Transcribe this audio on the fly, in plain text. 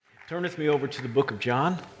Turn with me over to the book of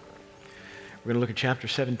John. We're going to look at chapter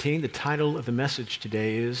 17. The title of the message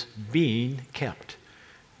today is Being Kept.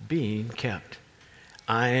 Being Kept.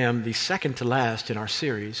 I am the second to last in our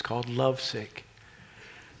series called Lovesick.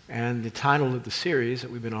 And the title of the series that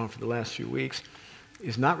we've been on for the last few weeks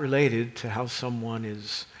is not related to how someone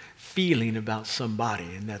is feeling about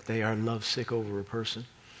somebody and that they are lovesick over a person.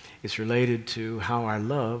 It's related to how our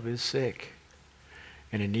love is sick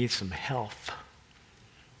and it needs some health.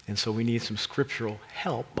 And so we need some scriptural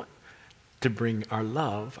help to bring our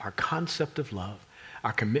love, our concept of love,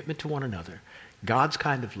 our commitment to one another, God's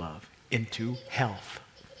kind of love, into health.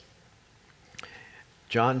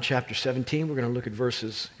 John chapter 17, we're going to look at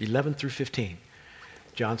verses 11 through 15.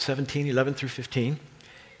 John 17, 11 through 15,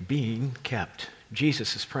 being kept.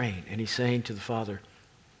 Jesus is praying, and he's saying to the Father,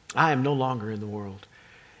 I am no longer in the world,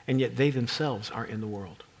 and yet they themselves are in the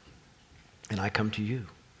world. And I come to you.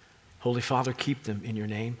 Holy Father, keep them in your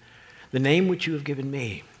name, the name which you have given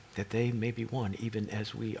me, that they may be one, even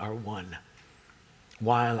as we are one.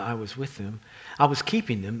 While I was with them, I was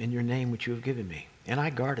keeping them in your name which you have given me, and I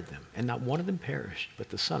guarded them, and not one of them perished, but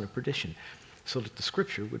the son of perdition, so that the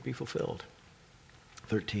scripture would be fulfilled.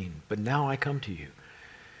 13, but now I come to you,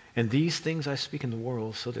 and these things I speak in the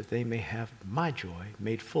world, so that they may have my joy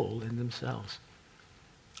made full in themselves.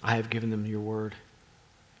 I have given them your word,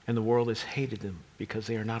 and the world has hated them because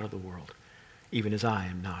they are not of the world, even as I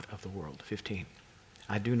am not of the world. 15.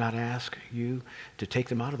 I do not ask you to take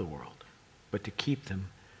them out of the world, but to keep them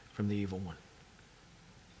from the evil one.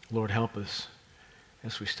 Lord, help us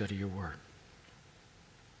as we study your word.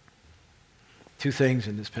 Two things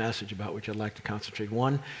in this passage about which I'd like to concentrate.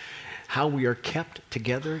 One, how we are kept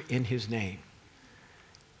together in his name.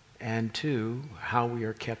 And two, how we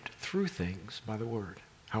are kept through things by the word.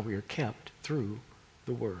 How we are kept through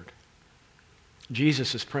the word.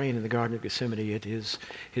 Jesus is praying in the Garden of Gethsemane. It is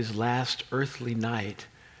his last earthly night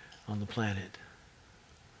on the planet.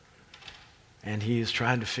 And he is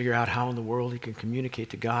trying to figure out how in the world he can communicate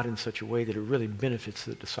to God in such a way that it really benefits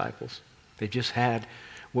the disciples. They just had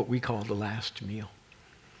what we call the last meal.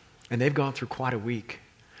 And they've gone through quite a week.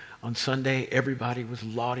 On Sunday, everybody was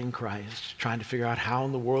lauding Christ, trying to figure out how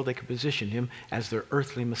in the world they could position him as their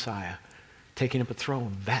earthly Messiah, taking up a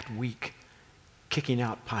throne that week, kicking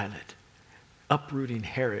out Pilate, uprooting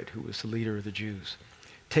Herod, who was the leader of the Jews,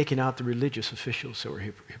 taking out the religious officials that were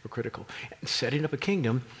hypocritical, and setting up a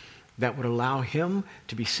kingdom that would allow him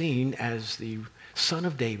to be seen as the son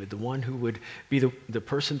of David, the one who would be the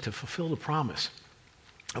person to fulfill the promise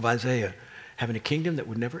of Isaiah, having a kingdom that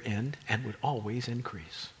would never end and would always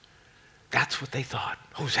increase. That's what they thought.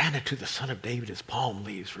 Hosanna to the son of David, as palm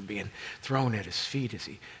leaves were being thrown at his feet as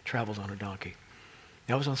he traveled on a donkey.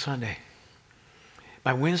 That was on Sunday.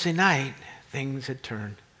 By Wednesday night, things had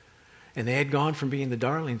turned, and they had gone from being the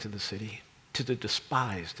darlings of the city to the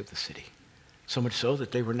despised of the city, so much so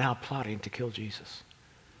that they were now plotting to kill Jesus.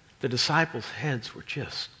 The disciples' heads were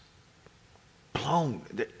just blown,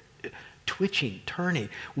 twitching, turning.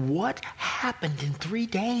 What happened in 3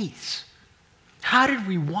 days? How did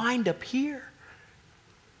we wind up here?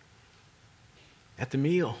 At the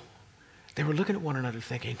meal, they were looking at one another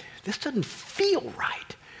thinking, this doesn't feel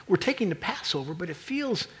right. We're taking the Passover, but it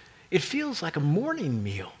feels like a morning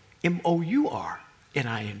meal. M-O-U-R-N-I-N-G.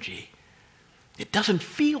 It doesn't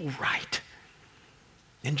feel right.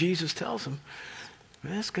 And Jesus tells them,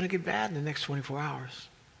 it's going to get bad in the next 24 hours.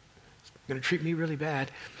 It's going to treat me really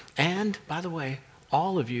bad. And, by the way,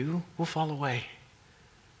 all of you will fall away.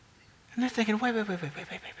 And they're thinking, wait.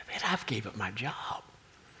 I've gave up my job.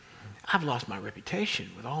 I've lost my reputation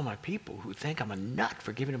with all my people who think I'm a nut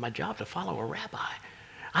for giving up my job to follow a rabbi.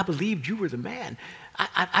 I believed you were the man.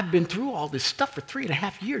 I've been through all this stuff for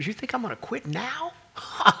 3.5 years. You think I'm going to quit now?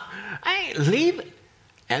 I ain't leaving.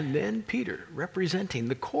 And then Peter, representing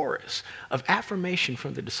the chorus of affirmation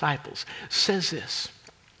from the disciples, says this.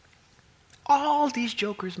 All these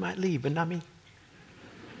jokers might leave, but not me.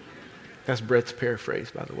 That's Brett's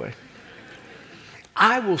paraphrase, by the way.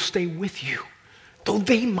 I will stay with you, though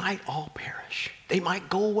they might all perish. They might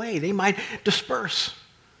go away. They might disperse.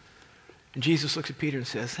 And Jesus looks at Peter and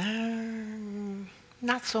says,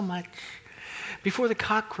 not so much. Before the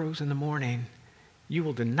cock crows in the morning, you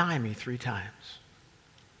will deny me 3 times.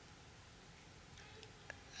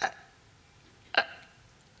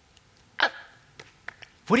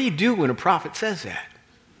 What do you do when a prophet says that?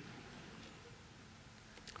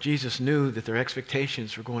 Jesus knew that their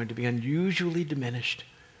expectations were going to be unusually diminished,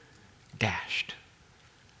 dashed.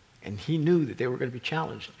 And he knew that they were going to be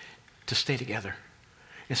challenged to stay together.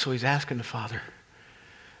 And so he's asking the Father,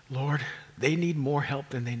 Lord, they need more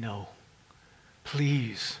help than they know.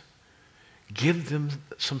 Please Give them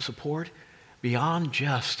some support beyond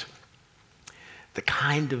just the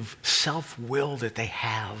kind of self-will that they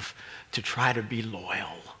have to try to be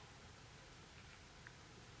loyal.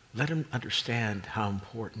 Let them understand how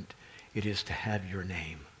important it is to have your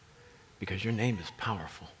name, because your name is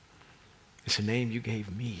powerful. It's a name you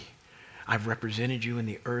gave me. I've represented you in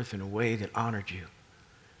the earth in a way that honored you.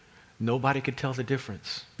 Nobody could tell the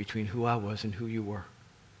difference between who I was and who you were.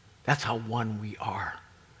 That's how one we are.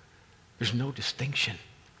 There's no distinction.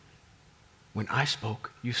 When I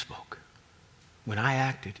spoke, you spoke. When I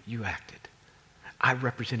acted, you acted. I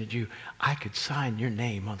represented you. I could sign your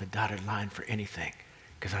name on the dotted line for anything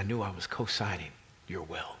because I knew I was co-signing your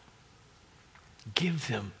will. Give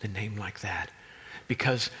them the name like that,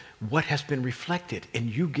 because what has been reflected in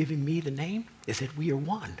you giving me the name is that we are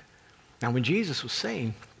one. Now, when Jesus was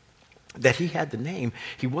saying that he had the name,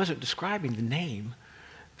 he wasn't describing the name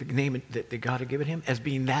that God had given him as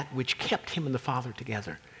being that which kept him and the Father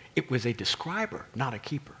together. It was a describer, not a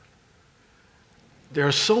keeper. There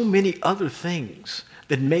are so many other things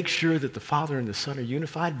that make sure that the Father and the Son are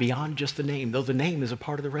unified beyond just the name, though the name is a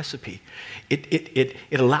part of the recipe. It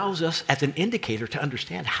allows us as an indicator to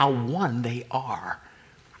understand how one they are.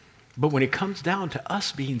 But when it comes down to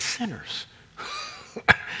us being sinners,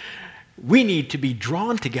 we need to be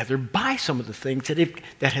drawn together by some of the things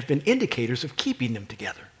that have been indicators of keeping them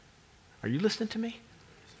together. Are you listening to me?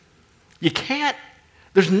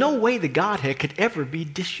 There's no way the Godhead could ever be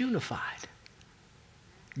disunified.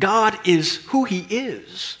 God is who he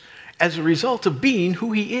is as a result of being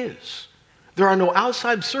who he is. There are no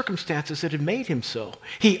outside circumstances that have made him so.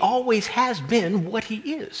 He always has been what he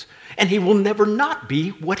is, and he will never not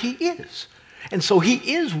be what he is. And so he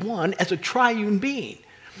is one as a triune being.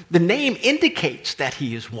 The name indicates that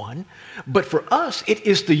he is one, but for us, it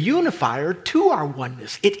is the unifier to our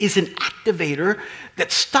oneness. It is an activator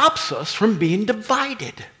that stops us from being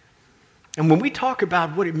divided. And when we talk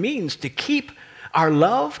about what it means to keep our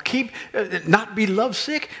love, not be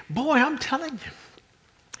lovesick, boy, I'm telling you,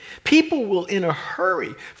 people will in a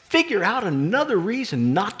hurry figure out another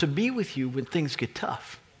reason not to be with you when things get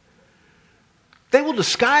tough. They will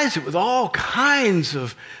disguise it with all kinds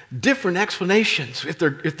of different explanations if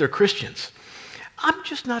they're Christians. I'm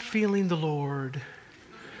just not feeling the Lord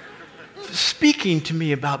speaking to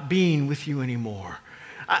me about being with you anymore.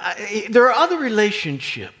 There are other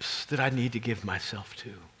relationships that I need to give myself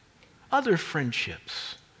to. Other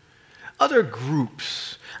friendships, other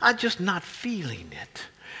groups. I'm just not feeling it.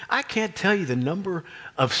 I can't tell you the number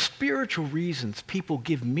of spiritual reasons people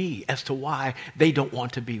give me as to why they don't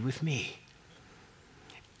want to be with me.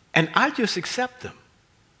 And I just accept them,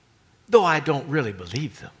 though I don't really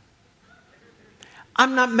believe them.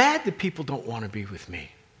 I'm not mad that people don't want to be with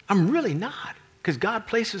me. I'm really not, because God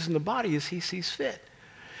places in the body as he sees fit.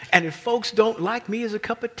 And if folks don't like me as a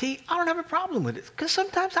cup of tea, I don't have a problem with it, because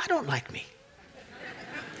sometimes I don't like me.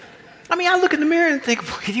 I mean, I look in the mirror and think,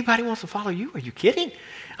 boy, anybody wants to follow you? Are you kidding?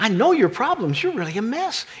 I know your problems. You're really a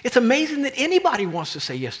mess. It's amazing that anybody wants to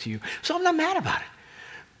say yes to you. So I'm not mad about it.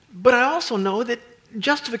 But I also know that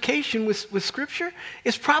justification with Scripture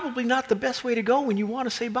is probably not the best way to go when you want to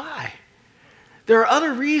say bye. There are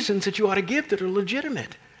other reasons that you ought to give that are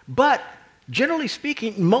legitimate. But generally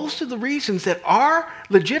speaking, most of the reasons that are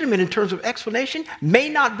legitimate in terms of explanation may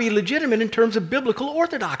not be legitimate in terms of biblical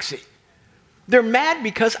orthodoxy. They're mad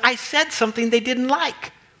because I said something they didn't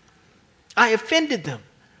like. I offended them.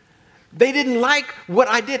 They didn't like what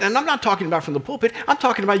I did. And I'm not talking about from the pulpit. I'm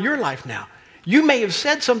talking about your life now. You may have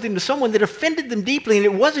said something to someone that offended them deeply, and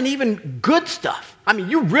it wasn't even good stuff. I mean,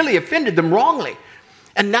 you really offended them wrongly.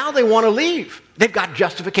 And now they want to leave. They've got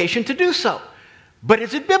justification to do so. But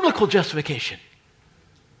is it biblical justification?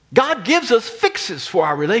 God gives us fixes for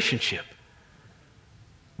our relationship.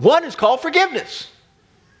 One is called forgiveness.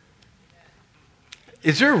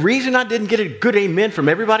 Is there a reason I didn't get a good amen from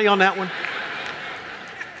everybody on that one?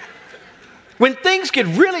 When things get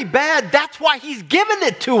really bad, that's why he's given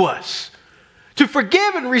it to us. To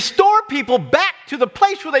forgive and restore people back to the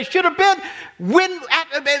place where they should have been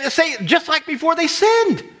just like before they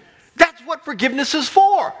sinned. That's what forgiveness is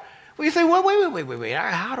for. Well, you say, well, wait.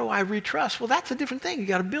 How do I retrust? Well, that's a different thing. You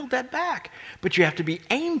got to build that back. But you have to be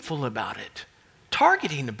aimful about it,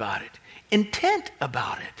 targeting about it, intent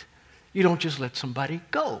about it. You don't just let somebody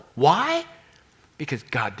go. Why? Because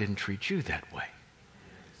God didn't treat you that way.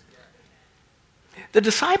 The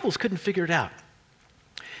disciples couldn't figure it out.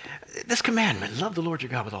 This commandment, love the Lord your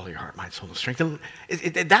God with all your heart, mind, soul, and strength. And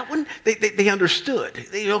that one, they understood.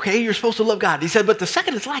 Okay, you're supposed to love God. He said, but the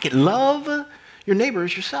second is like it. Love your neighbor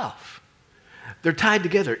as yourself. They're tied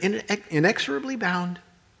together, inexorably bound.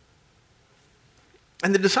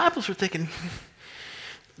 And the disciples were thinking,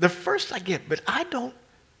 the first I get, but I don't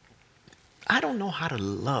know how to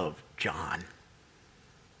love John.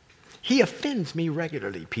 He offends me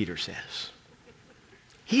regularly, Peter says.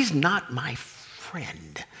 He's not my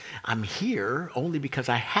friend. I'm here only because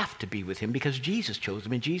I have to be with him because Jesus chose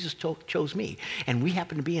him and Jesus chose me. And we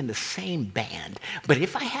happen to be in the same band. But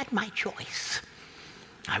if I had my choice,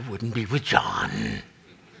 I wouldn't be with John.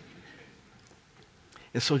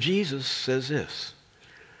 And so Jesus says this.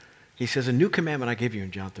 He says, a new commandment I give you in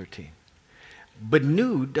John 13. But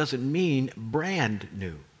new doesn't mean brand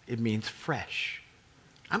new. It means fresh.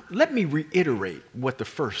 Let me reiterate what the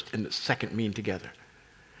first and the second mean together.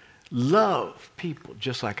 Love people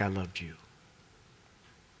just like I loved you.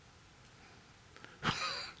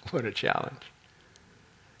 What a challenge.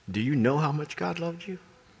 Do you know how much God loved you?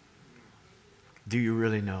 Do you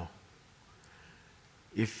really know?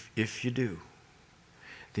 If you do,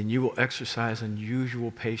 then you will exercise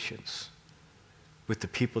unusual patience with the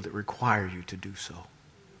people that require you to do so.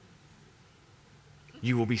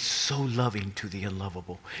 You will be so loving to the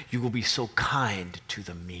unlovable. You will be so kind to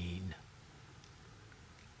the mean.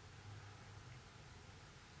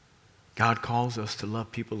 God calls us to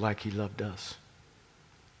love people like he loved us.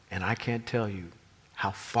 And I can't tell you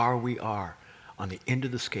how far we are on the end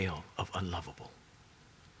of the scale of unlovable.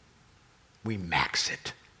 We max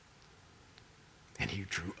it. And he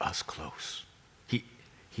drew us close.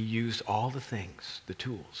 He used all the things, the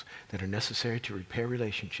tools that are necessary to repair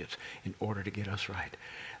relationships in order to get us right.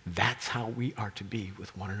 That's how we are to be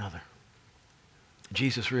with one another.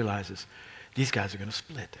 Jesus realizes these guys are going to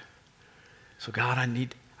split. So God, I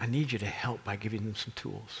need you to help by giving them some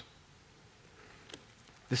tools.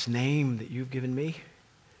 This name that you've given me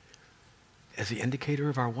as the indicator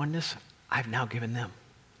of our oneness, I've now given them.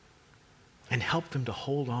 And help them to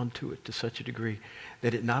hold on to it to such a degree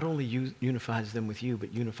that it not only unifies them with you,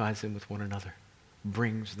 but unifies them with one another,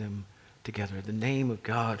 brings them together. The name of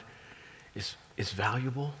God is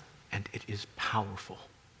valuable and it is powerful.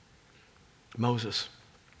 Moses,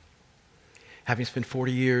 having spent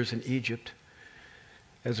 40 years in Egypt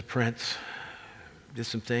as a prince, did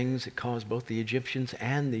some things that caused both the Egyptians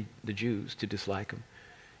and the Jews to dislike him.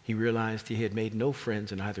 He realized he had made no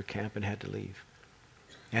friends in either camp and had to leave.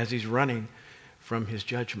 As he's running from his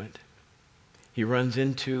judgment, he runs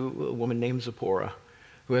into a woman named Zipporah,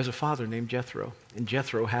 who has a father named Jethro. And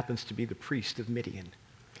Jethro happens to be the priest of Midian.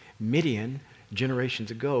 Midian,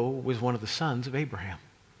 generations ago, was one of the sons of Abraham.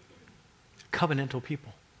 Covenantal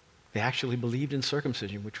people. They actually believed in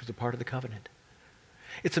circumcision, which was a part of the covenant.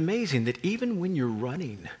 It's amazing that even when you're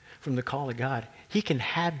running from the call of God, he can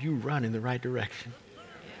have you run in the right direction.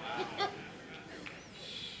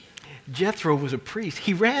 Jethro was a priest.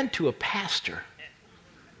 He ran to a pastor.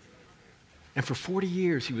 And for 40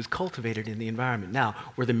 years, he was cultivated in the environment. Now,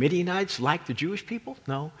 were the Midianites like the Jewish people?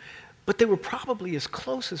 No. But they were probably as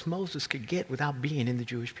close as Moses could get without being in the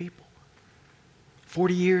Jewish people.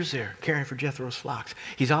 40 years there, caring for Jethro's flocks.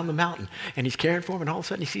 He's on the mountain, and he's caring for them, and all of a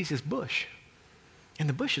sudden he sees this bush. And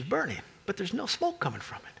the bush is burning, but there's no smoke coming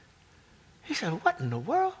from it. He said, what in the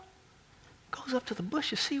world? Goes up to the bush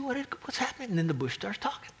to see what's happening, and then the bush starts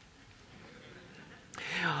talking.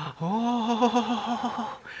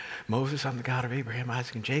 Oh, Moses, I'm the God of Abraham,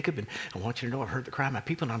 Isaac, and Jacob, and I want you to know I've heard the cry of my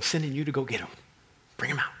people, and I'm sending you to go get them.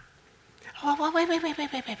 Bring them out. Oh, wait.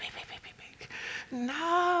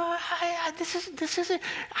 No, this isn't.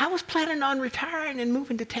 I was planning on retiring and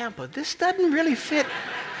moving to Tampa. This doesn't really fit.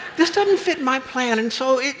 This doesn't fit my plan. And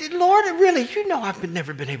so, Lord, really, you know I've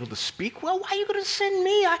never been able to speak. Well, why are you going to send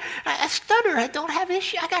me? I stutter. I don't have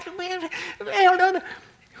issue. I got to.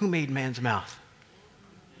 Who made man's mouth?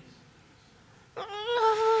 Okay,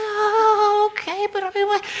 but I mean,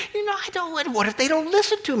 I don't. What if they don't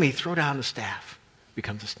listen to me? Throw down the staff.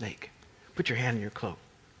 Becomes a snake. Put your hand in your cloak.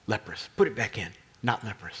 Leprous. Put it back in. Not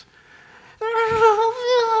leprous.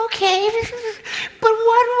 Okay, but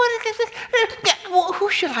who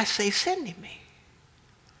should I say sending me?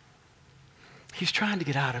 He's trying to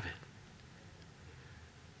get out of it.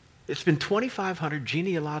 It's been 2,500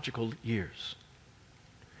 genealogical years.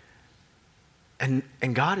 And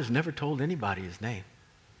God has never told anybody his name.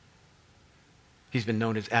 He's been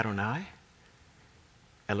known as Adonai,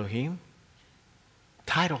 Elohim,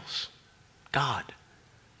 titles, God,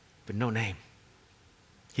 but no name.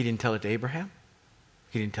 He didn't tell it to Abraham.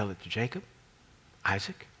 He didn't tell it to Jacob,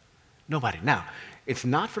 Isaac, nobody. Now, it's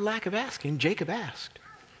not for lack of asking. Jacob asked.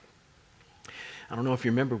 I don't know if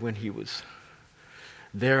you remember when he was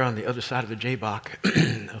there on the other side of the Jabbok,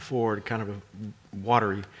 a ford, kind of a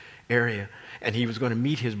watery area, and he was going to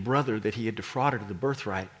meet his brother that he had defrauded of the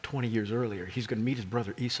birthright 20 years earlier. He's going to meet his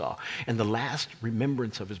brother Esau. And the last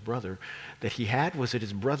remembrance of his brother that he had was that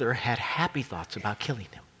his brother had happy thoughts about killing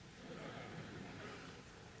him.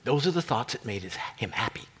 Those are the thoughts that made him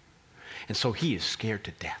happy. And so he is scared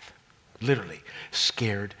to death, literally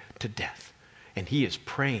scared to death. And he is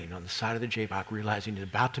praying on the side of the Jabbok, realizing he's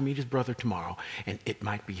about to meet his brother tomorrow, and it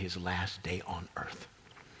might be his last day on earth.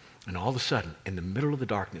 And all of a sudden, in the middle of the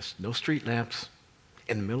darkness, no street lamps,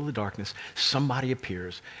 in the middle of the darkness, somebody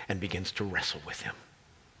appears and begins to wrestle with him.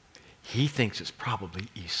 He thinks it's probably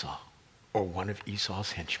Esau or one of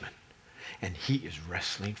Esau's henchmen. And he is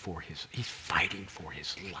he's fighting for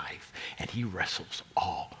his life. And he wrestles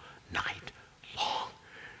all night long.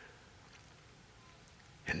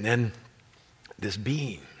 And then this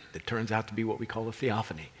being that turns out to be what we call a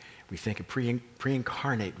theophany. We think a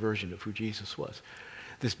pre-incarnate version of who Jesus was.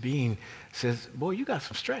 This being says, boy, you got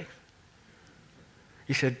some strength.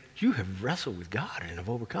 He said, you have wrestled with God and have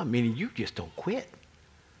overcome, meaning you just don't quit.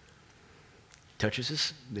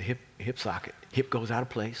 Touches the hip socket. Hip goes out of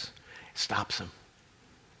place, stops him.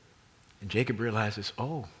 And Jacob realizes,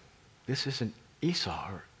 oh, this isn't Esau.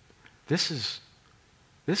 This is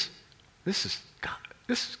God.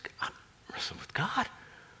 I'm wrestling with God.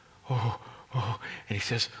 Oh. And he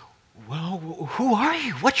says, well, who are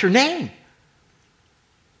you? What's your name?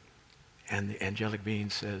 And the angelic being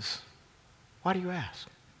says, why do you ask?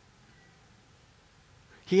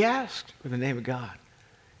 He asked for the name of God.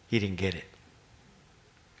 He didn't get it.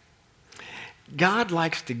 God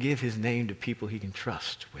likes to give his name to people he can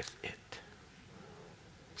trust with it.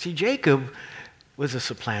 See, Jacob was a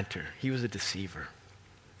supplanter. He was a deceiver.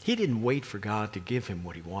 He didn't wait for God to give him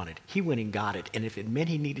what he wanted. He went and got it. And if it meant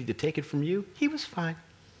he needed to take it from you, he was fine.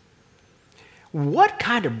 What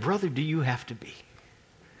kind of brother do you have to be?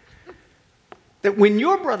 That when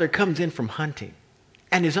your brother comes in from hunting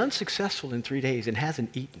and is unsuccessful in 3 days and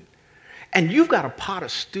hasn't eaten, and you've got a pot of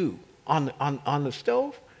stew on the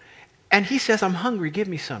stove, and he says, I'm hungry, give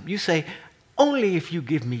me some. You say, only if you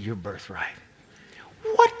give me your birthright.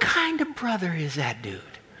 What kind of brother is that dude?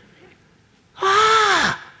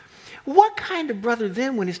 What kind of brother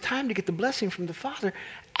then, when it's time to get the blessing from the Father,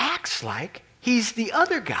 acts like he's the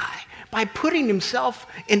other guy by putting himself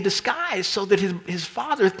in disguise so that his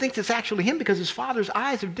father thinks it's actually him, because his father's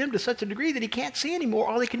eyes have dimmed to such a degree that he can't see anymore.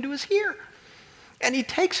 All he can do is hear. And he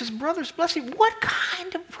takes his brother's blessing. What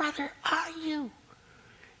kind of brother are you?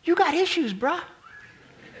 You got issues, bruh.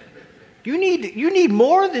 You need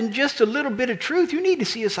more than just a little bit of truth. You need to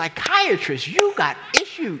see a psychiatrist. You got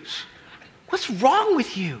issues. What's wrong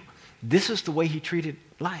with you? This is the way he treated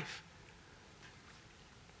life.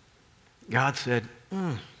 God said,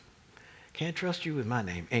 can't trust you with my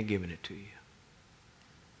name. Ain't giving it to you.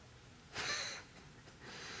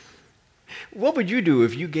 What would you do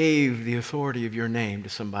if you gave the authority of your name to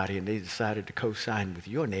somebody and they decided to co-sign with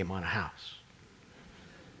your name on a house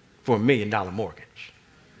for $1 million mortgage?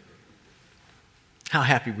 How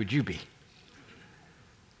happy would you be?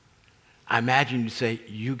 I imagine you'd say,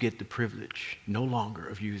 you get the privilege no longer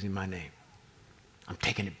of using my name. I'm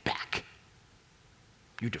taking it back.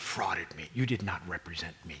 You defrauded me. You did not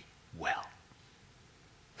represent me well.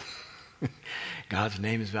 God's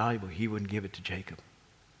name is valuable. He wouldn't give it to Jacob.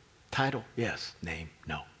 Title, yes. Name,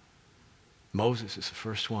 no. Moses is the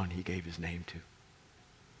first one he gave his name to.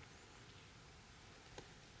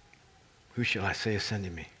 Who shall I say is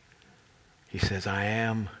sending me? He says, I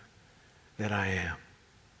am that I am.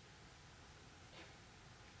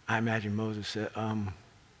 I imagine Moses said,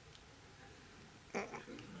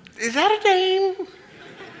 is that a name?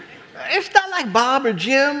 It's not like Bob or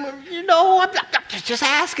Jim. I'm just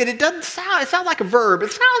asking. It sounds like a verb.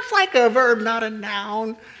 It sounds like a verb, not a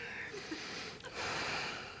noun.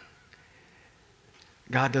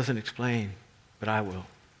 God doesn't explain, but I will.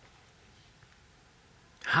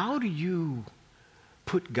 How do you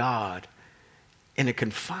put God in a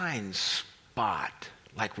confined spot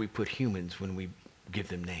like we put humans when we give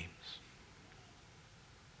them names?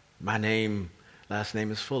 My last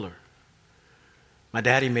name is Fuller. My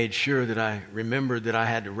daddy made sure that I remembered that I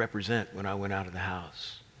had to represent when I went out of the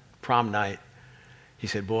house. Prom night, he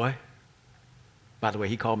said, boy, by the way,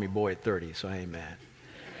 he called me boy at 30, so I ain't mad.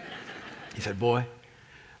 He said, boy,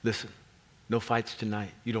 listen, no fights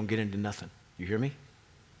tonight. You don't get into nothing. You hear me?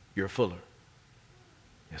 You're a Fuller.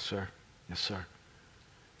 Yes, sir. Yes, sir.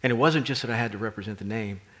 And it wasn't just that I had to represent the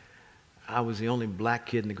name. I was the only black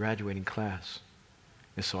kid in the graduating class.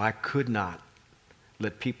 And so I could not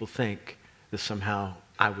let people think that somehow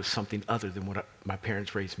I was something other than what my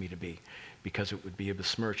parents raised me to be, because it would be a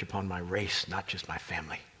besmirch upon my race, not just my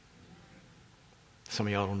family. Some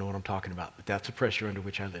of y'all don't know what I'm talking about, but that's the pressure under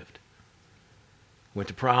which I lived. Went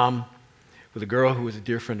to prom with a girl who was a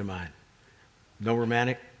dear friend of mine. No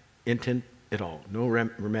romantic intent at all. No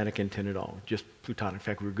romantic intent at all. Just platonic. In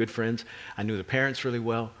fact, we were good friends. I knew the parents really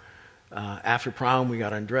well. After prom, we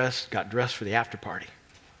got undressed, got dressed for the after party.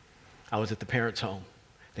 I was at the parents' home.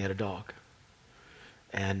 They had a dog.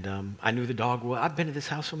 And I knew the dog well. I've been to this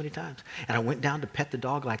house so many times. And I went down to pet the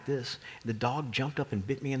dog like this. The dog jumped up and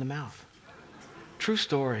bit me in the mouth. True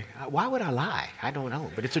story. Why would I lie? I don't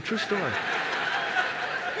know, but it's a true story.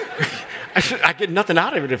 I get nothing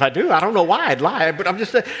out of it if I do. I don't know why I'd lie, but I'm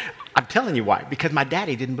telling you why. Because my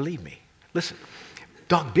daddy didn't believe me. Listen,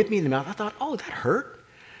 dog bit me in the mouth. I thought, oh, that hurt.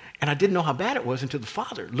 And I didn't know how bad it was until the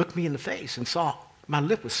father looked me in the face and saw my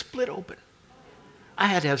lip was split open. I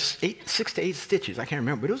had to have 6 to 8 stitches. I can't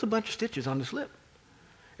remember, but it was a bunch of stitches on this lip.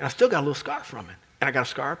 And I still got a little scar from it. And I got a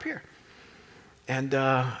scar up here. And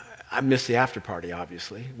I missed the after party,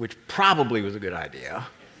 obviously, which probably was a good idea.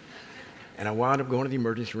 And I wound up going to the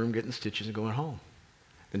emergency room, getting stitches, and going home.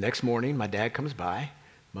 The next morning, my dad comes by.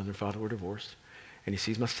 Mother and father were divorced. And he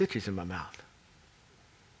sees my stitches in my mouth.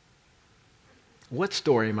 What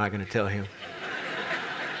story am I going to tell him?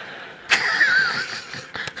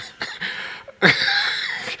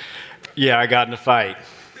 Yeah, I got in a fight.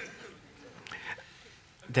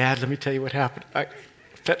 Dad, let me tell you what happened.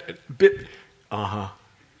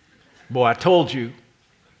 Boy, I told you.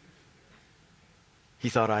 He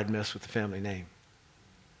thought I'd mess with the family name.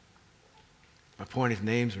 My point is,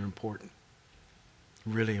 names are important.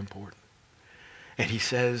 Really important. And he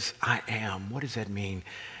says, I am. What does that mean?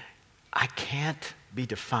 I can't be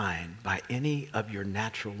defined by any of your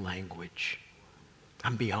natural language.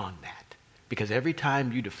 I'm beyond that. Because every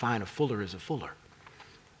time you define a Fuller as a Fuller,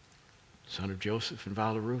 son of Joseph and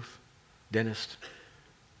Viola Ruth, dentist,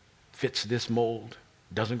 fits this mold,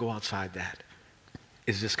 doesn't go outside that,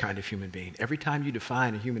 is this kind of human being. Every time you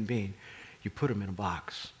define a human being, you put him in a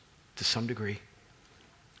box to some degree.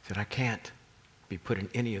 That I can't be put in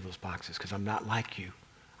any of those boxes because I'm not like you.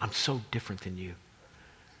 I'm so different than you.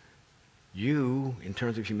 You, in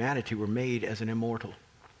terms of humanity, were made as an immortal.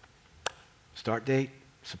 Start date,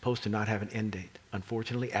 supposed to not have an end date.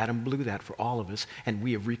 Unfortunately, Adam blew that for all of us, and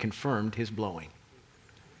we have reconfirmed his blowing.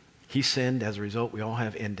 He sinned. As a result, we all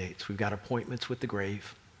have end dates. We've got appointments with the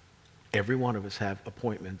grave. Every one of us have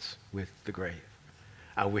appointments with the grave.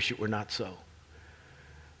 I wish it were not so.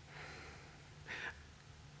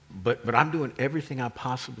 But I'm doing everything I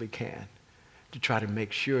possibly can to try to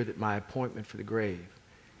make sure that my appointment for the grave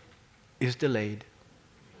is delayed.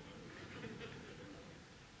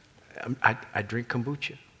 I drink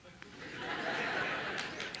kombucha.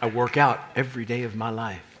 I work out every day of my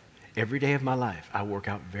life. Every day of my life, I work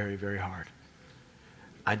out very, very hard.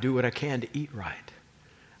 I do what I can to eat right.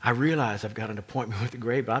 I realize I've got an appointment with the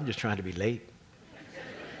grave, but I'm just trying to be late.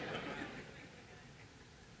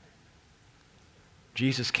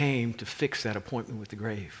 Jesus came to fix that appointment with the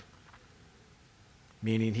grave,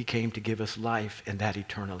 meaning he came to give us life, and that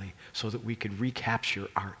eternally, so that we could recapture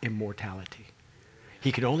our immortality.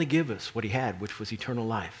 He could only give us what he had, which was eternal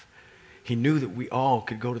life. He knew that we all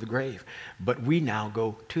could go to the grave, but we now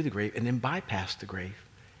go to the grave and then bypass the grave,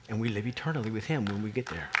 and we live eternally with him when we get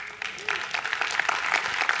there.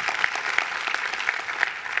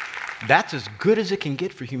 That's as good as it can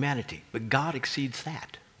get for humanity, but God exceeds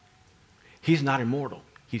that. He's not immortal.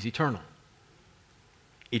 He's eternal.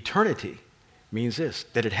 Eternity means this,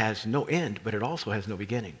 that it has no end, but it also has no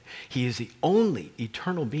beginning. He is the only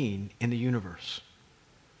eternal being in the universe.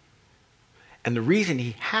 And the reason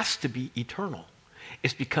he has to be eternal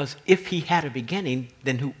is because if he had a beginning,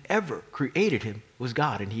 then whoever created him was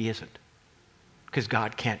God, and he isn't. Because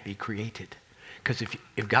God can't be created. Because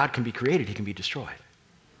if God can be created, he can be destroyed.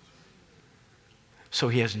 So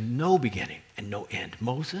he has no beginning and no end.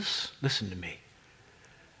 Moses, listen to me.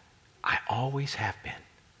 I always have been.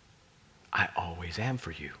 I always am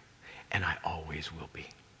for you. And I always will be.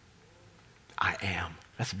 I am.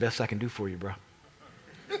 That's the best I can do for you, bro.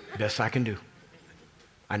 Best I can do.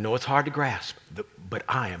 I know it's hard to grasp, but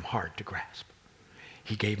I am hard to grasp.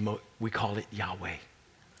 He gave, we call it Yahweh.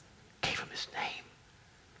 Gave him his name.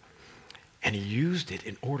 And he used it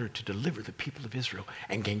in order to deliver the people of Israel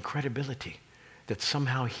and gain credibility. That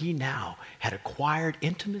somehow he now had acquired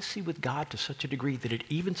intimacy with God to such a degree that it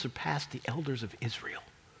even surpassed the elders of Israel.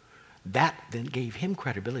 That then gave him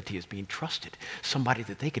credibility as being trusted, somebody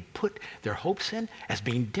that they could put their hopes in as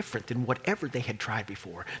being different than whatever they had tried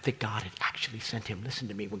before, that God had actually sent him. Listen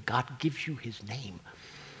to me, when God gives you his name,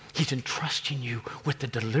 he's entrusting you with the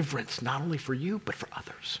deliverance, not only for you, but for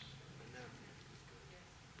others.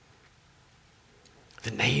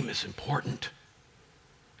 The name is important.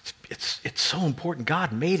 so important.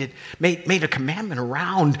 God made a commandment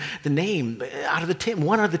around the name out of the 10,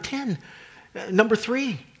 one out of the 10. Number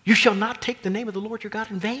 3, you shall not take the name of the Lord your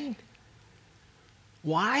God in vain.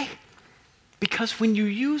 Why? Because when you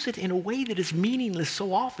use it in a way that is meaningless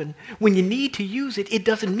so often, when you need to use it, it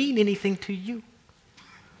doesn't mean anything to you.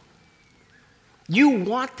 You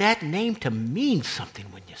want that name to mean something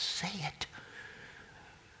when you say it.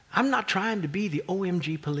 I'm not trying to be the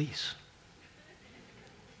OMG police.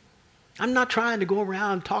 I'm not trying to go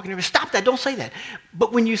around talking to everybody. Stop that, don't say that.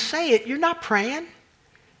 But when you say it, you're not praying.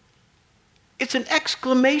 It's an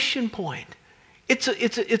exclamation point. It's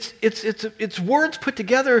words put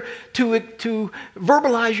together to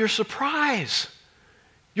verbalize your surprise,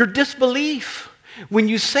 your disbelief. When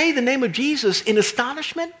you say the name of Jesus in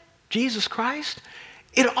astonishment, Jesus Christ,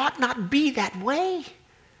 it ought not be that way.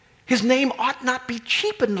 His name ought not be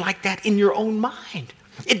cheapened like that in your own mind.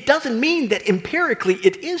 It doesn't mean that empirically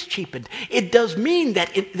it is cheapened. It does mean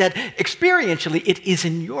that experientially it is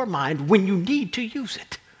in your mind when you need to use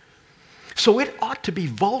it. So it ought to be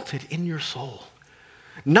vaulted in your soul.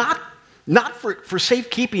 Not for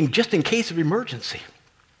safekeeping just in case of emergency.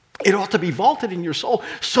 It ought to be vaulted in your soul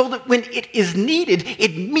so that when it is needed,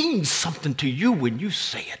 it means something to you when you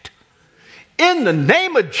say it. In the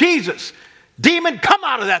name of Jesus, demon, come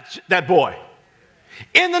out of that boy.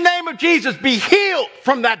 In the name of Jesus, be healed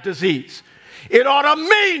from that disease. It ought to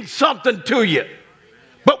mean something to you.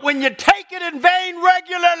 But when you take it in vain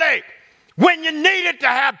regularly, when you need it to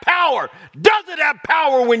have power, does it have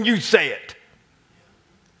power when you say it?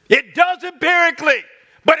 It does empirically,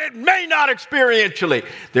 but it may not experientially.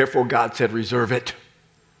 Therefore, God said, reserve it.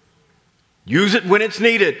 Use it when it's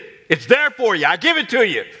needed. It's there for you. I give it to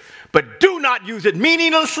you. But do not use it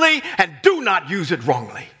meaninglessly and do not use it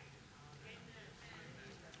wrongly.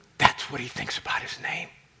 That's what he thinks about his name.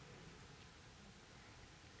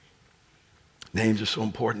 Names are so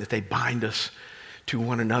important that they bind us to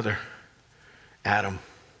one another. Adam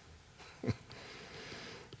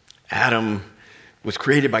was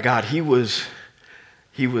created by God. He was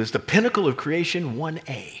the pinnacle of creation,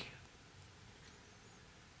 1A.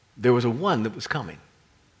 There was a 1 that was coming.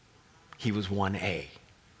 He was 1A.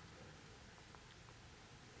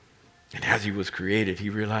 And as he was created, he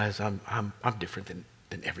realized I'm different than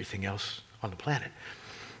everything else on the planet.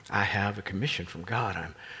 I have a commission from God.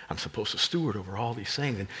 I'm supposed to steward over all these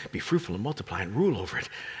things and be fruitful and multiply and rule over it.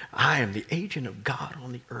 I am the agent of God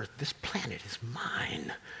on the earth. This planet is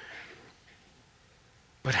mine.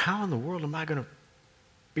 But how in the world am I going to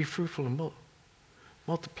be fruitful and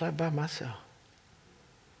multiply by myself?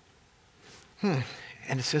 And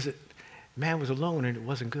it says that man was alone and it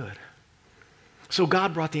wasn't good. So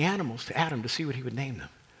God brought the animals to Adam to see what he would name them.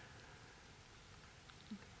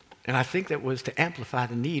 And I think that was to amplify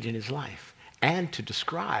the need in his life and to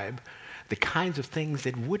describe the kinds of things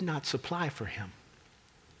that would not supply for him.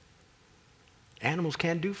 Animals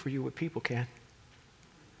can't do for you what people can.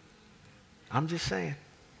 I'm just saying.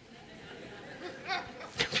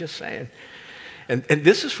 I'm just saying. And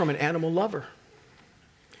this is from an animal lover.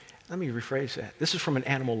 Let me rephrase that. This is from an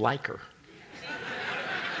animal liker.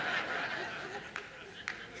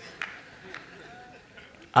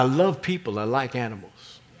 I love people. I like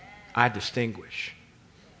animals. I distinguish.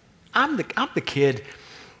 I'm the kid.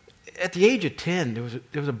 At the age of 10,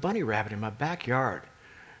 there was a bunny rabbit in my backyard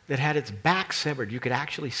that had its back severed. You could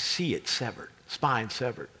actually see it severed, spine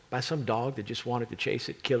severed, by some dog that just wanted to chase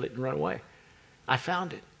it, kill it, and run away. I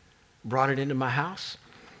found it, brought it into my house,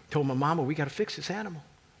 told my mama, we got to fix this animal.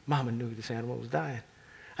 Mama knew this animal was dying.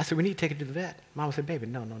 I said, we need to take it to the vet. Mama said, baby,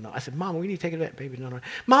 no. I said, Mama, we need to take it to the vet. Baby, no.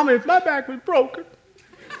 Mama, if my back was broken.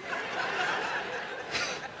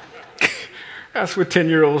 That's what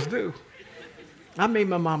 10-year-olds do. I made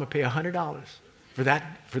my mama pay $100 for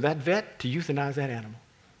that vet to euthanize that animal.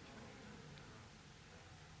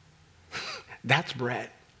 That's Brad.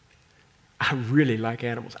 I really like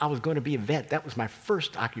animals. I was going to be a vet. That was my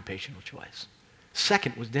first occupational choice.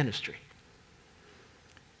 Second was dentistry.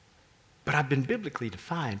 But I've been biblically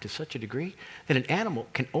defined to such a degree that an animal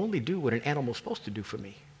can only do what an animal is supposed to do for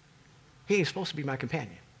me. He ain't supposed to be my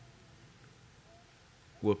companion.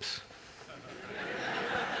 Whoops.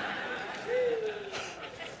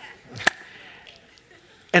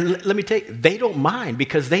 And let me tell you, they don't mind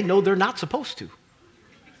because they know they're not supposed to.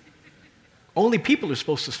 Only people are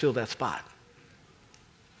supposed to fill that spot.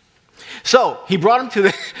 So he brought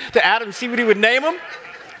him to Adam to see what he would name him.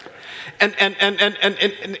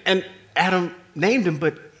 And Adam named him,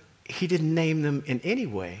 but he didn't name them in any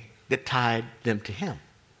way that tied them to him.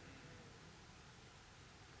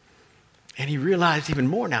 And he realized even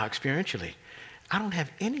more now experientially, I don't have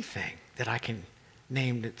anything that I can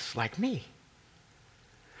name that's like me.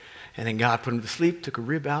 And then God put him to sleep, took a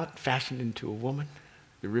rib out, fashioned it into a woman,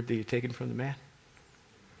 the rib that he had taken from the man.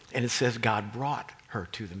 And it says God brought her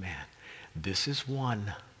to the man. This is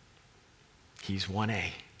one. He's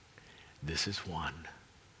 1A. This is one.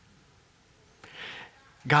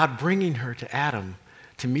 God bringing her to Adam,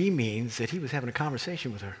 to me, means that he was having a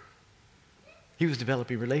conversation with her. He was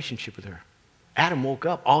developing a relationship with her. Adam woke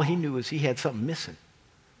up. All he knew is he had something missing.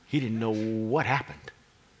 He didn't know what happened.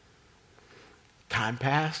 Time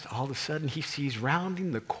passed. All of a sudden, he sees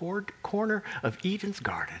rounding the corner of Eden's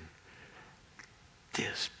garden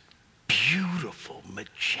this beautiful,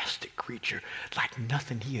 majestic creature like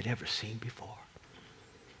nothing he had ever seen before.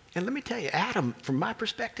 And let me tell you, Adam, from my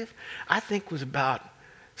perspective, I think was about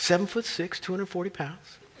 7'6", 240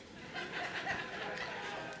 pounds.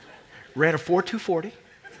 Ran a 4.240.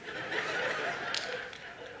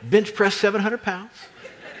 Bench pressed 700 pounds.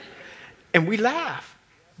 And we laugh.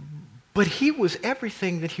 But he was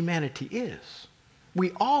everything that humanity is.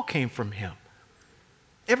 We all came from him.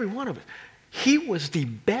 Every one of us. He was the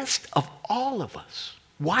best of all of us.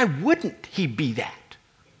 Why wouldn't he be that?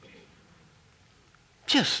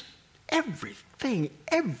 Just everything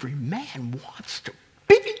every man wants to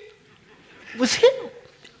be was him.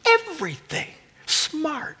 Everything.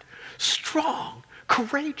 Smart, strong,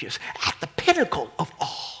 courageous, at the pinnacle of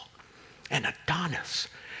all. And Adonis,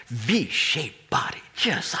 V-shaped body. He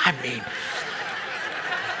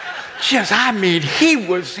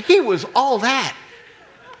was all that.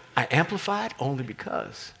 I amplified only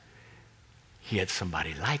because he had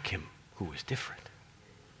somebody like him who was different.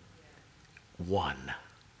 One.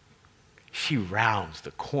 She rounds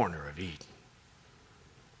the corner of Eden,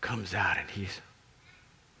 comes out, and he's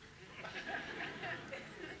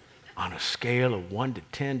on a scale of 1 to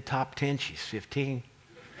 10, top 10, she's 15.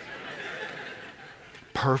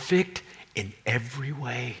 Perfect in every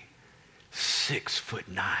way. 6'9".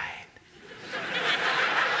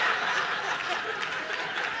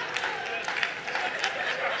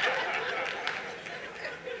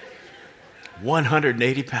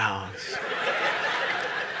 180 pounds.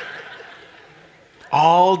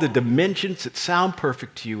 All the dimensions that sound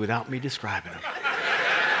perfect to you without me describing them.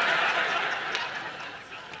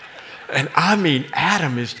 And I mean,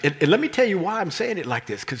 Adam is, and let me tell you why I'm saying it like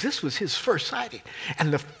this, because this was his first sighting.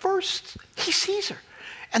 And he sees her.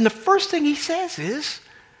 And the first thing he says is,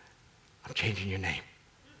 I'm changing your name.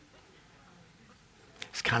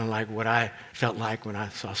 It's kind of like what I felt like when I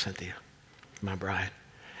saw Cynthia, my bride.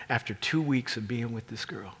 After 2 weeks of being with this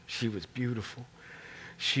girl, she was beautiful.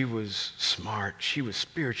 She was smart. She was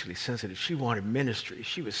spiritually sensitive. She wanted ministry.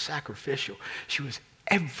 She was sacrificial. She was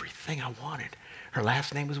everything I wanted. Her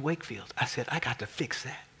last name was Wakefield. I said, I got to fix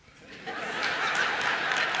that.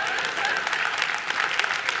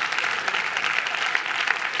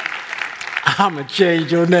 I'm going to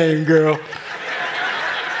change your name, girl.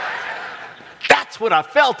 That's what I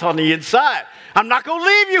felt on the inside. I'm not going to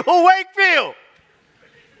leave you, Wakefield.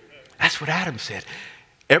 That's what Adam said.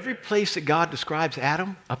 Every place that God describes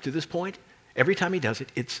Adam up to this point, every time he does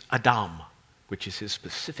it, it's Adam, which is his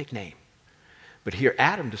specific name. But here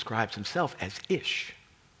Adam describes himself as Ish.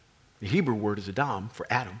 The Hebrew word is Adam for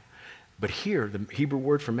Adam. But here, the Hebrew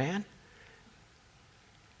word for man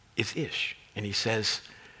is Ish. And he says,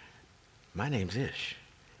 my name's Ish.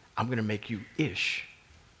 I'm going to make you Ish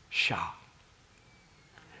Shah.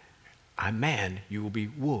 I'm man, you will be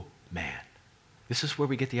woman. This is where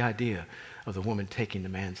we get the idea of the woman taking the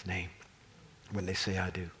man's name when they say I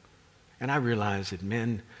do. And I realize that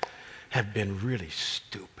men have been really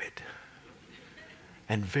stupid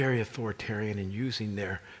and very authoritarian in using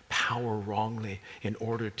their power wrongly in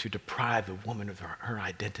order to deprive the woman of her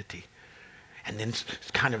identity. And then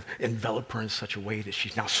kind of envelop her in such a way that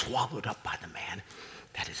she's now swallowed up by the man.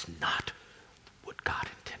 That is not what God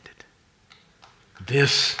intended.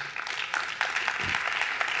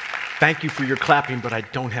 Thank you for your clapping, but I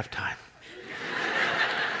don't have time.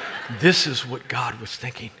 This is what God was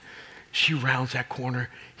thinking. She rounds that corner.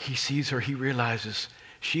 He sees her. He realizes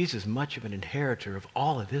she's as much of an inheritor of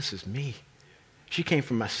all of this as me. She came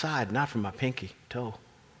from my side, not from my pinky toe.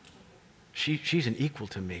 She's an equal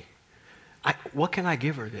to me. What can I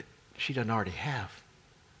give her that she doesn't already have?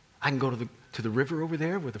 I can go to the river over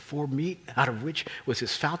there where the four meet, out of which was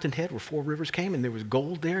his fountainhead where four rivers came, and there was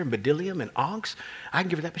gold there, and bdellium and onyx. I can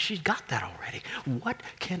give her that, but she's got that already. What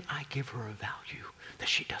can I give her of value that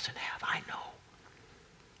she doesn't have? I know.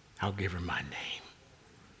 I'll give her my name.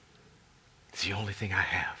 It's the only thing I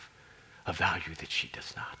have of value that she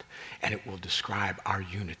does not. And it will describe our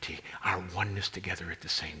unity, our oneness together at the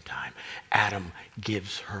same time. Adam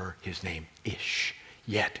gives her his name, Ish,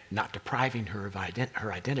 yet not depriving her of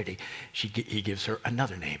her identity. He gives her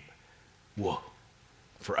another name, Whoa,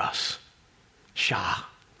 for us. Shah.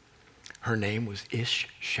 Her name was Ish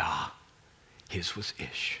Shah. His was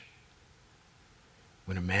Ish.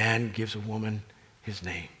 When a man gives a woman his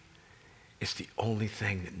name, it's the only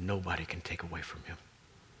thing that nobody can take away from him.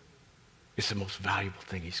 It's the most valuable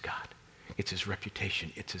thing he's got. It's his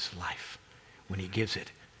reputation. It's his life. When he gives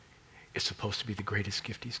it, it's supposed to be the greatest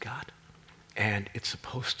gift he's got. And it's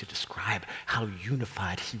supposed to describe how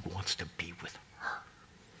unified he wants to be with her.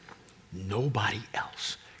 Nobody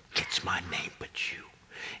else gets my name but you.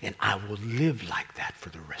 And I will live like that for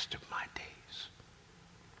the rest of my days.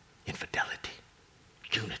 In fidelity,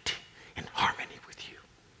 unity, and harmony with you.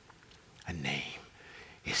 A name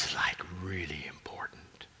is like really important.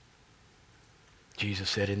 Jesus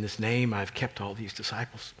said, in this name I've kept all these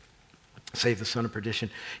disciples. Save the son of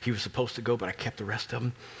perdition. He was supposed to go, but I kept the rest of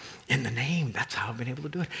them. In the name, that's how I've been able to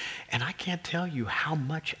do it. And I can't tell you how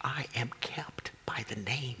much I am kept by the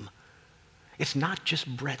name. It's not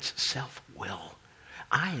just Brett's self-will.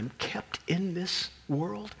 I am kept in this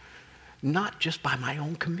world not just by my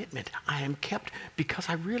own commitment. I am kept because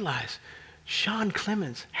I realize Sean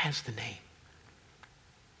Clemens has the name.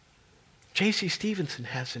 J.C. Stevenson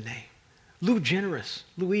has the name.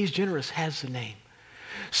 Louise Generous has the name.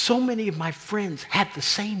 So many of my friends had the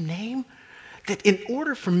same name that in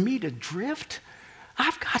order for me to drift,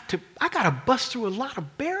 I got to bust through a lot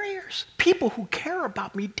of barriers. People who care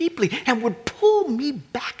about me deeply and would pull me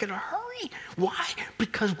back in a hurry. Why?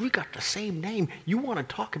 Because we got the same name. You want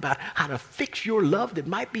to talk about how to fix your love that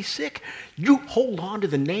might be sick? You hold on to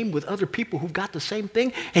the name with other people who've got the same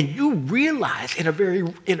thing, and you realize in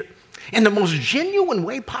the most genuine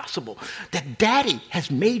way possible that Daddy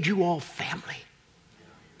has made you all family.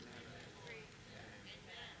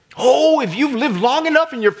 Oh, if you've lived long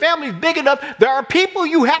enough and your family's big enough, there are people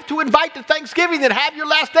you have to invite to Thanksgiving that have your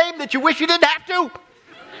last name that you wish you didn't have to.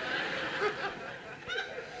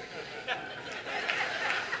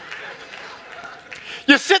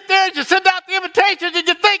 You sit there and you send out the invitations and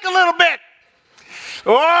you think a little bit.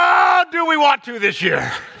 Oh, do we want to this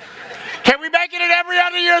year? Can we make it an every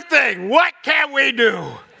other year thing? What can we do?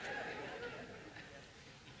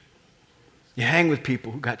 You hang with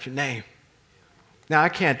people who got your name. Now, I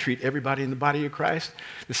can't treat everybody in the body of Christ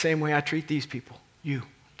the same way I treat these people. You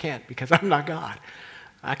can't, because I'm not God.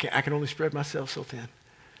 I can only spread myself so thin.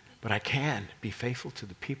 But I can be faithful to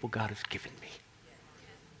the people God has given me.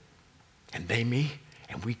 And they me,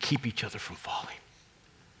 and we keep each other from falling.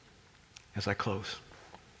 As I close,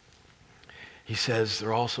 he says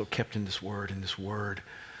they're also kept in this word, and this word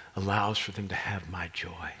allows for them to have my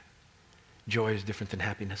joy. Joy is different than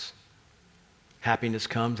happiness. Happiness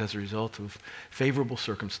comes as a result of favorable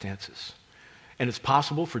circumstances. And it's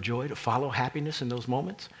possible for joy to follow happiness in those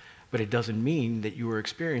moments, but it doesn't mean that you are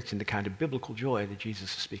experiencing the kind of biblical joy that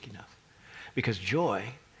Jesus is speaking of. Because joy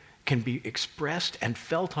can be expressed and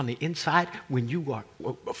felt on the inside when you are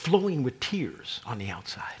flowing with tears on the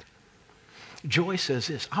outside. Joy says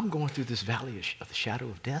this: I'm going through this valley of the shadow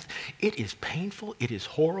of death. It is painful. It is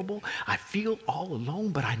horrible. I feel all alone,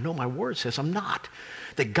 but I know my word says I'm not.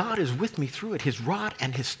 That God is with me through it. His rod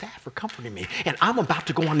and his staff are comforting me. And I'm about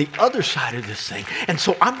to go on the other side of this thing. And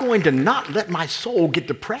so I'm going to not let my soul get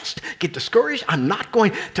depressed, get discouraged. I'm not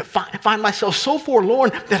going to find myself so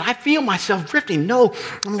forlorn that I feel myself drifting. No,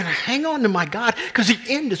 I'm going to hang on to my God, because the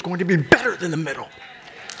end is going to be better than the middle.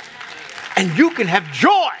 And you can have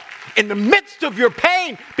joy in the midst of your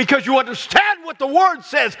pain because you understand what the word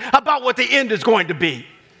says about what the end is going to be.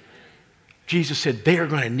 Jesus said they are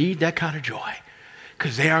going to need that kind of joy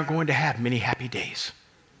because they aren't going to have many happy days.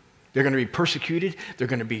 They're going to be persecuted. They're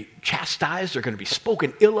going to be chastised. They're going to be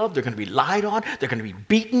spoken ill of. They're going to be lied on. They're going to be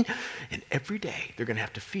beaten. And every day they're going to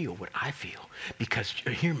have to feel what I feel, because,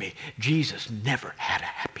 hear me, Jesus never had a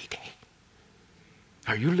happy day.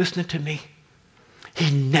 Are you listening to me? He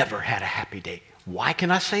never had a happy day. Why can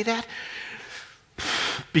I say that?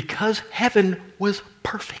 Because heaven was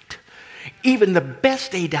perfect. Even the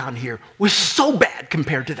best day down here was so bad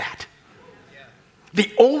compared to that.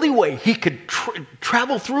 The only way he could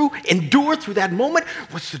travel through, endure through that moment,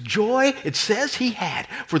 was the joy it says he had.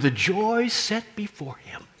 For the joy set before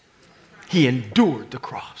him, he endured the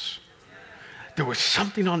cross. There was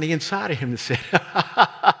something on the inside of him that said,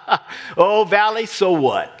 oh, valley, so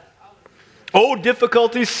what? Oh,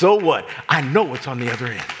 difficulties, so what? I know what's on the other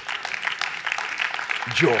end.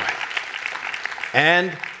 Joy.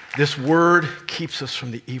 And this word keeps us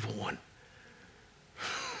from the evil one.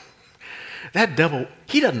 That devil,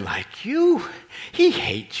 he doesn't like you. He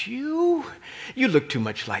hates you. You look too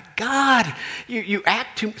much like God.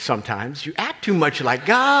 Sometimes you act too much like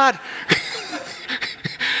God.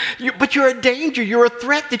 But you're a danger. You're a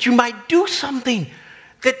threat that you might do something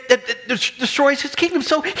that destroys his kingdom.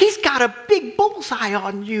 So he's got a big bullseye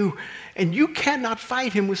on you, and you cannot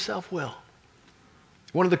fight him with self-will.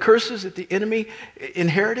 One of the curses that the enemy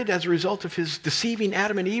inherited as a result of his deceiving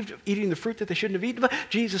Adam and Eve, eating the fruit that they shouldn't have eaten,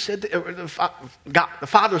 Jesus said, the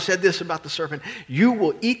Father said this about the serpent: you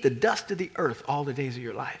will eat the dust of the earth all the days of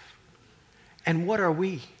your life. And what are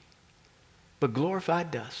we but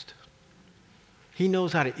glorified dust? He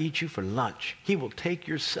knows how to eat you for lunch. He will take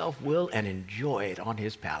your self-will and enjoy it on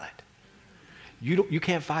his palate. You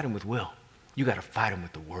can't fight him with will. You got to fight him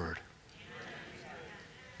with the word.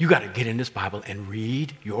 You got to get in this Bible and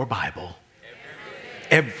read your Bible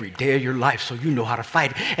every day of your life so you know how to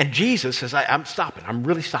fight. And Jesus says, I'm stopping. I'm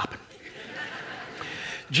really stopping.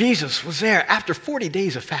 Jesus was there after 40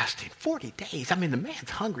 days of fasting. 40 days. I mean, the man's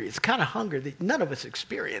hungry. It's the kind of hunger that none of us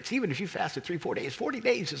experience. Even if you fasted 3-4 days, 40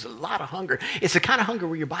 days is a lot of hunger. It's the kind of hunger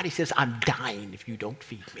where your body says, I'm dying if you don't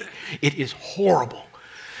feed me. It is horrible.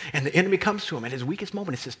 And the enemy comes to him at his weakest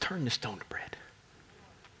moment and says, turn this stone to bread.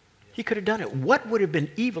 He could have done it. What would have been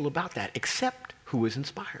evil about that except who was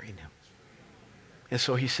inspiring him? And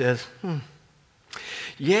so he says,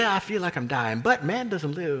 yeah, I feel like I'm dying, but man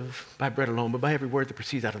doesn't live by bread alone, but by every word that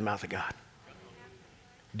proceeds out of the mouth of God.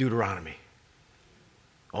 Deuteronomy.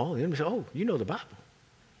 Oh, the enemy said, oh, you know the Bible.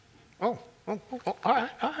 Oh, all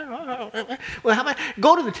right. Well, how about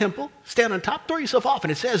go to the temple, stand on top, throw yourself off,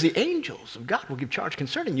 and it says the angels of God will give charge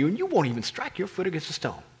concerning you, and you won't even strike your foot against a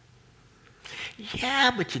stone.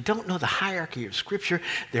 Yeah, but you don't know the hierarchy of Scripture.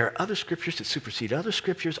 There are other Scriptures that supersede other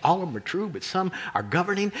Scriptures. All of them are true, but some are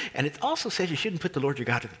governing. And it also says you shouldn't put the Lord your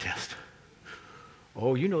God to the test.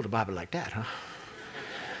 Oh, you know the Bible like that, huh?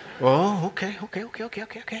 Oh, okay.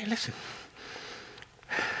 Listen.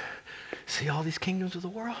 See all these kingdoms of the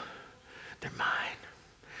world? They're mine.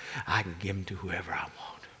 I can give them to whoever I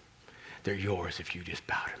want. They're yours if you just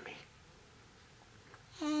bow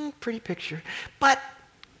to me. Pretty picture. But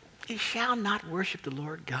you shall not worship the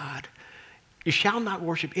Lord God. You shall not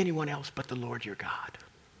worship anyone else but the Lord your God.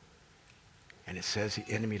 And it says the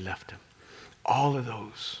enemy left him. All of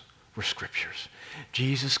those were scriptures.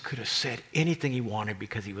 Jesus could have said anything he wanted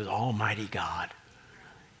because he was Almighty God.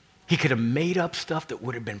 He could have made up stuff that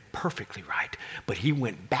would have been perfectly right, but he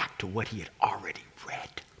went back to what he had already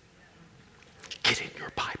read. Get in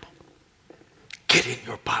your Bible. Get in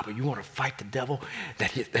your Bible. You want to fight the devil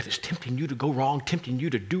that is tempting you to go wrong, tempting you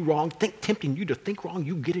to do wrong, tempting you to think wrong.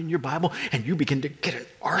 You get in your Bible and you begin to get an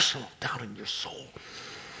arsenal down in your soul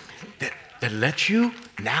that lets you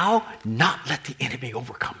now not let the enemy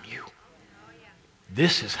overcome you.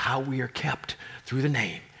 This is how we are kept through the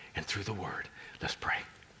name and through the word. Let's pray.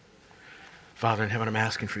 Father in heaven, I'm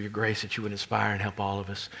asking for your grace that you would inspire and help all of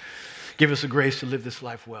us. Give us the grace to live this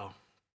life well.